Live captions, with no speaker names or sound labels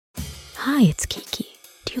Hi, it's Kiki.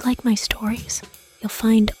 Do you like my stories? You'll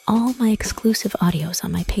find all my exclusive audios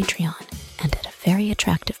on my Patreon and at a very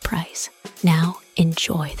attractive price. Now,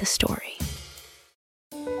 enjoy the story.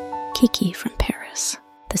 Kiki from Paris,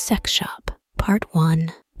 The Sex Shop, Part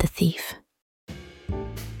 1, The Thief.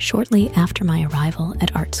 Shortly after my arrival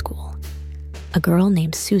at art school, a girl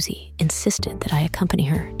named Susie insisted that I accompany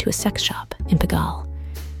her to a sex shop in Pigalle.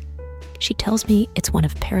 She tells me it's one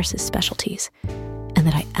of Paris's specialties and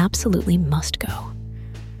that I absolutely must go.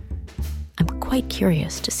 I'm quite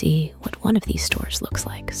curious to see what one of these stores looks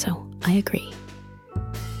like, so I agree.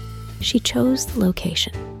 She chose the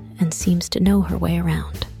location and seems to know her way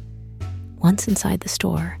around. Once inside the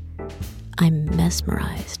store, I'm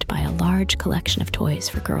mesmerized by a large collection of toys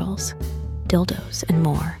for girls, dildos, and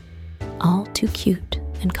more, all too cute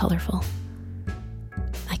and colorful.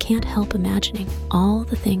 I can't help imagining all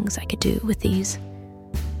the things I could do with these.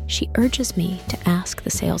 She urges me to ask the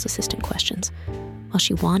sales assistant questions while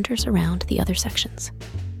she wanders around the other sections.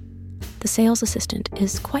 The sales assistant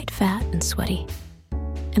is quite fat and sweaty,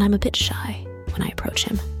 and I'm a bit shy when I approach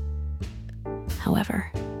him.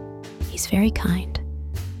 However, he's very kind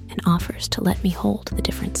and offers to let me hold the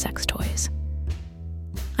different sex toys.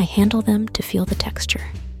 I handle them to feel the texture,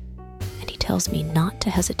 and he tells me not to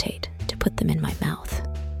hesitate to put them in my mouth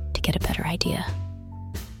to get a better idea.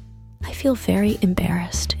 I feel very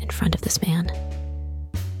embarrassed in front of this man,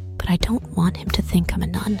 but I don't want him to think I'm a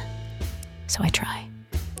nun, so I try.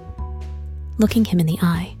 Looking him in the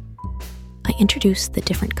eye, I introduce the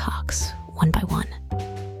different cocks one by one.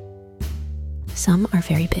 Some are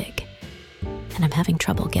very big, and I'm having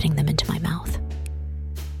trouble getting them into my mouth.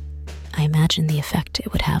 I imagine the effect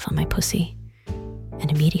it would have on my pussy,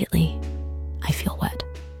 and immediately I feel wet.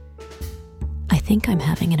 I think I'm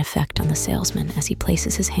having an effect on the salesman as he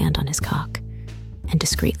places his hand on his cock and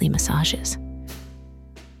discreetly massages.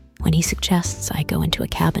 When he suggests I go into a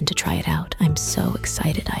cabin to try it out, I'm so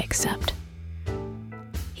excited I accept.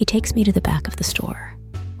 He takes me to the back of the store,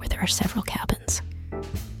 where there are several cabins.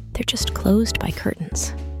 They're just closed by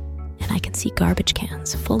curtains, and I can see garbage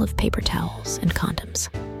cans full of paper towels and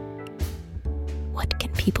condoms. What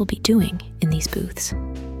can people be doing in these booths?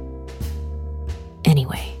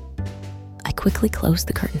 Anyway, I quickly close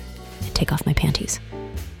the curtain and take off my panties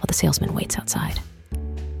while the salesman waits outside.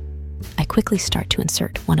 I quickly start to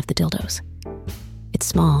insert one of the dildos. It's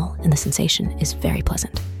small and the sensation is very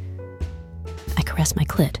pleasant. I caress my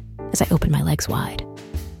clit as I open my legs wide.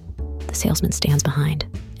 The salesman stands behind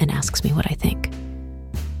and asks me what I think.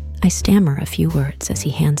 I stammer a few words as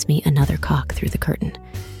he hands me another cock through the curtain.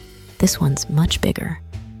 This one's much bigger,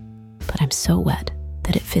 but I'm so wet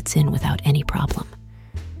that it fits in without any problem.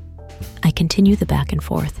 I continue the back and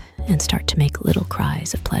forth and start to make little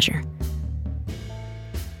cries of pleasure.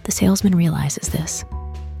 The salesman realizes this,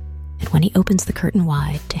 and when he opens the curtain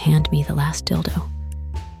wide to hand me the last dildo,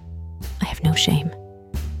 I have no shame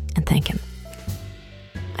and thank him.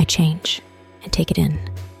 I change and take it in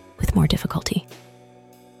with more difficulty.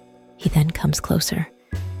 He then comes closer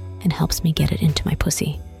and helps me get it into my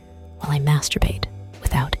pussy while I masturbate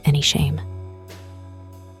without any shame.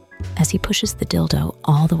 As he pushes the dildo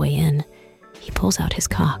all the way in, he pulls out his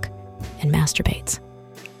cock and masturbates.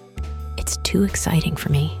 It's too exciting for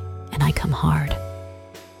me, and I come hard.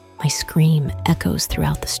 My scream echoes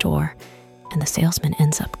throughout the store, and the salesman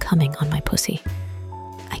ends up coming on my pussy.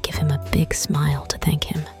 I give him a big smile to thank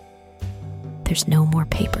him. There's no more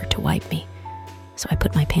paper to wipe me, so I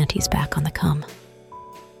put my panties back on the cum.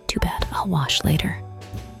 Too bad, I'll wash later.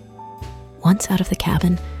 Once out of the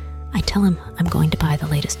cabin, I tell him I'm going to buy the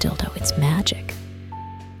latest dildo. It's magic.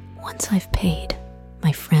 Once I've paid,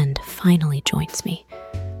 my friend finally joins me.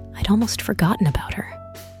 I'd almost forgotten about her.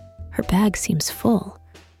 Her bag seems full,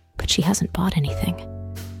 but she hasn't bought anything.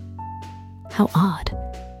 How odd.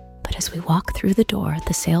 But as we walk through the door,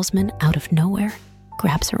 the salesman, out of nowhere,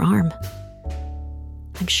 grabs her arm.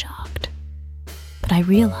 I'm shocked, but I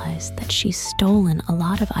realize that she's stolen a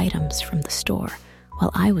lot of items from the store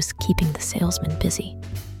while I was keeping the salesman busy.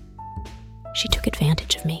 She took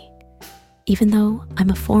advantage of me, even though I'm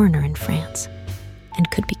a foreigner in France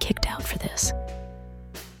and could be kicked out for this.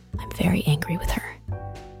 I'm very angry with her,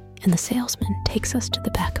 and the salesman takes us to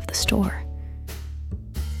the back of the store.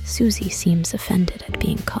 Susie seems offended at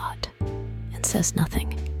being caught and says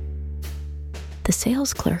nothing. The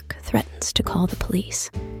sales clerk threatens to call the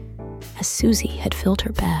police, as Susie had filled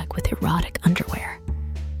her bag with erotic underwear.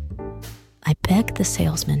 I beg the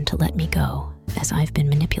salesman to let me go, as I've been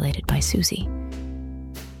manipulated by Susie.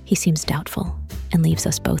 He seems doubtful and leaves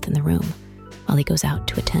us both in the room while he goes out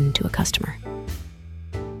to attend to a customer.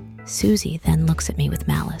 Susie then looks at me with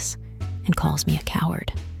malice and calls me a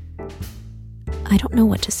coward. I don't know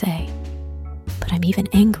what to say, but I'm even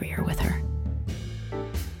angrier with her.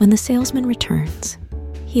 When the salesman returns,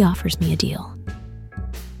 he offers me a deal.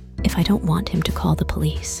 If I don't want him to call the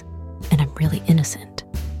police, and I'm really innocent,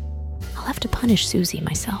 I'll have to punish Susie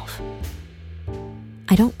myself.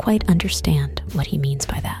 I don't quite understand what he means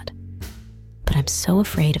by that, but I'm so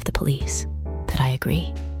afraid of the police that I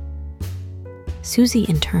agree. Susie,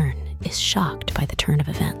 in turn, is shocked by the turn of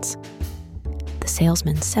events. The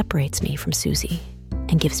salesman separates me from Susie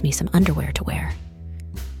and gives me some underwear to wear.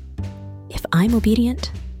 If I'm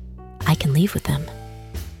obedient, I can leave with them.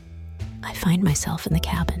 I find myself in the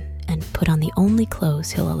cabin and put on the only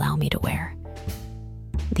clothes he'll allow me to wear.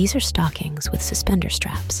 These are stockings with suspender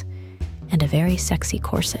straps and a very sexy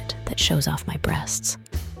corset that shows off my breasts.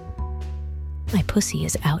 My pussy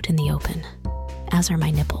is out in the open, as are my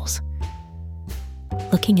nipples.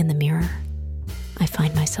 Looking in the mirror, I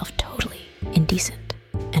find myself totally indecent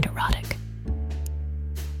and erotic.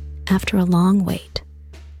 After a long wait,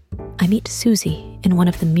 I meet Susie in one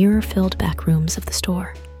of the mirror-filled back rooms of the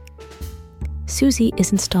store. Susie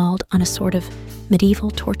is installed on a sort of medieval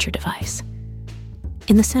torture device.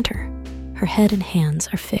 In the center, her head and hands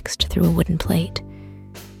are fixed through a wooden plate,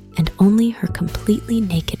 and only her completely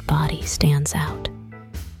naked body stands out.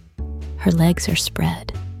 Her legs are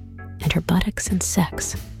spread, and her buttocks and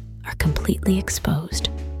sex are completely exposed.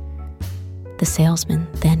 The salesman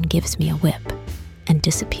then gives me a whip and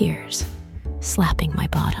disappears, slapping my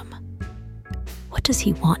bottom. What does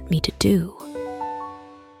he want me to do?